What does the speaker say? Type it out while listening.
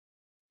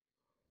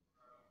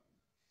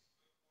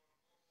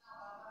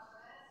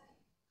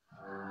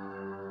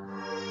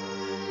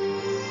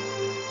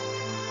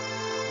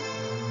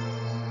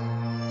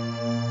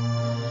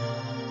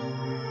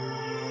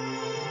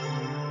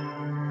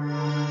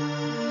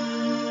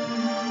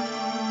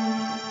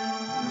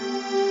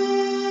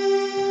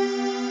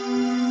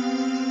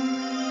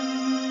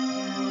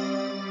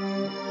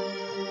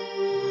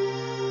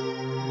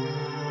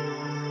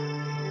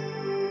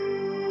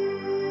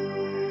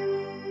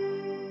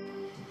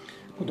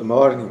Good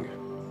morning,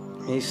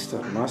 Mr.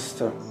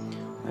 Master,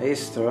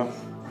 Maestro,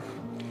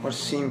 or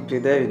simply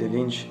David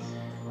Lynch.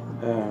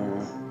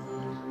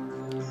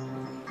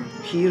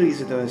 Here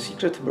is the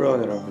secret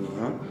brother of me,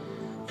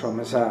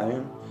 from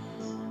Zion,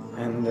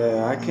 and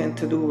I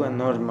can't do a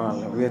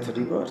normal weather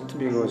report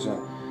because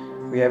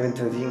we haven't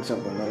things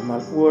of a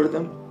normal world,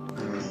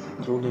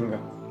 including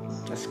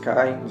the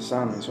sky, the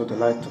sun, so the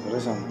light of the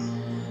sun.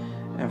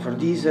 And for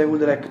this I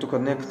would like to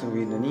connect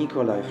with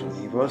Nikolai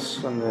from Naples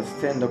to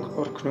understand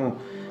or know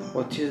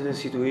what is the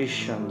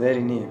situation there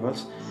in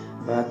Naples,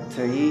 but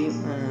he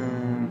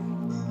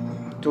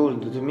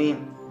told to me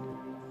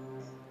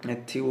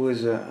that he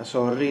was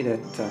sorry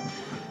that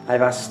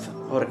I've asked,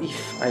 or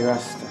if I've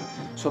asked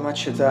so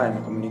much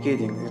time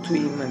communicating to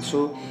him, and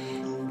so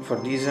for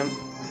this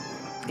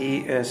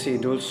he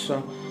said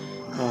also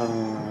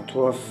to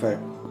offer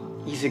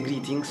his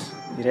greetings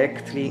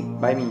directly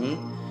by me.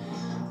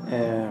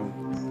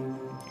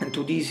 And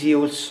to this he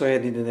also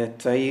added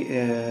that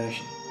I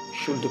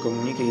should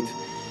communicate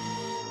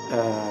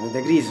the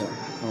degrees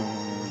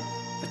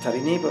that are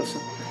in Naples.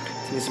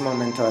 At this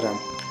moment are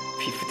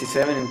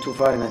 57 and 2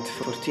 Fahrenheit,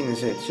 14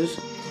 Celsius,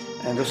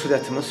 and also the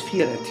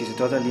atmosphere that is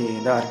totally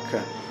dark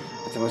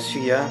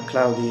atmosphere,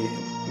 cloudy,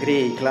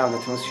 grey cloud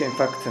atmosphere. In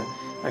fact,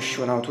 I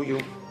show now to you.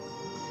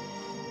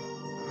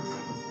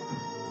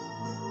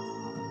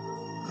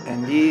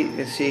 And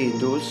he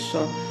said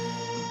also,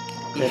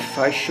 if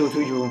I show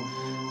to you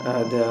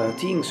the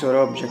things or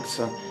objects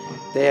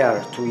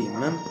there to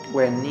him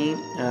when he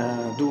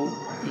do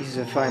his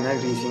final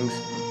greetings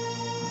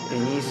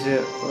in his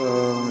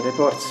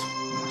reports.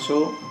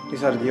 So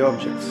these are the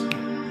objects.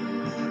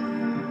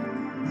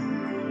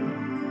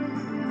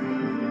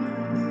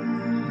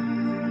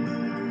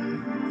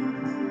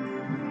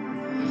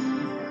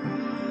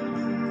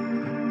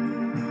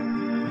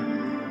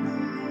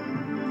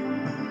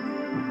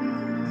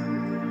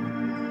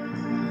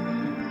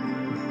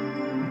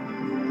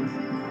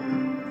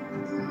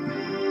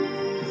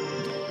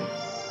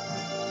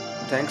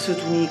 Thanks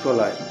to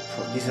Nikolai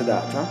for this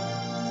data,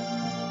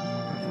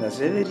 and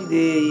as every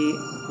day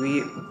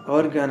we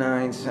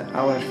organize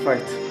our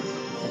fight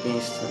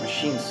against the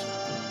machines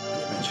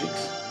and the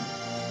matrix.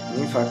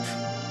 And in fact,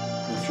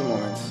 in a few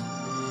moments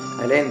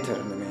I'll enter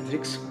the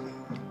matrix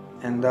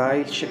and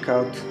I'll check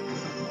out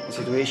the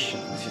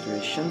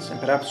situations, and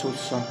perhaps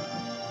also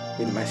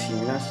with my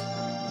similars,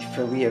 if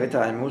we have a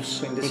time,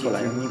 also in the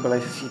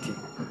Nikolai's city.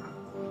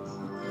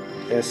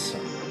 Yes.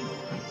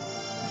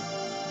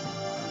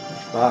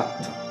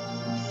 But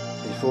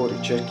before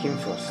checking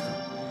first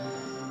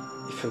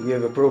if we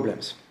have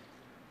problems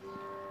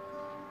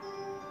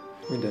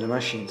with the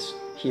machines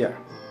here.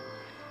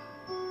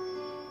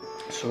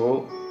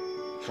 So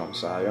from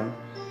Zion,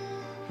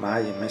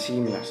 my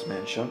similars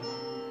mention,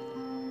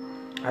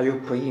 I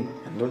hope he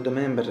and all the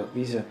members of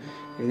this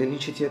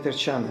Lynch Theater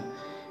channel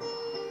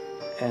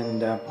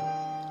and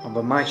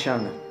of my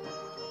channel,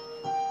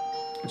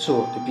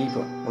 so the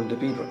people, all the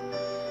people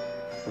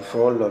who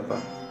follow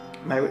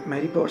my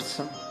reports,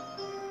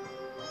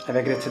 have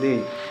a great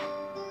day.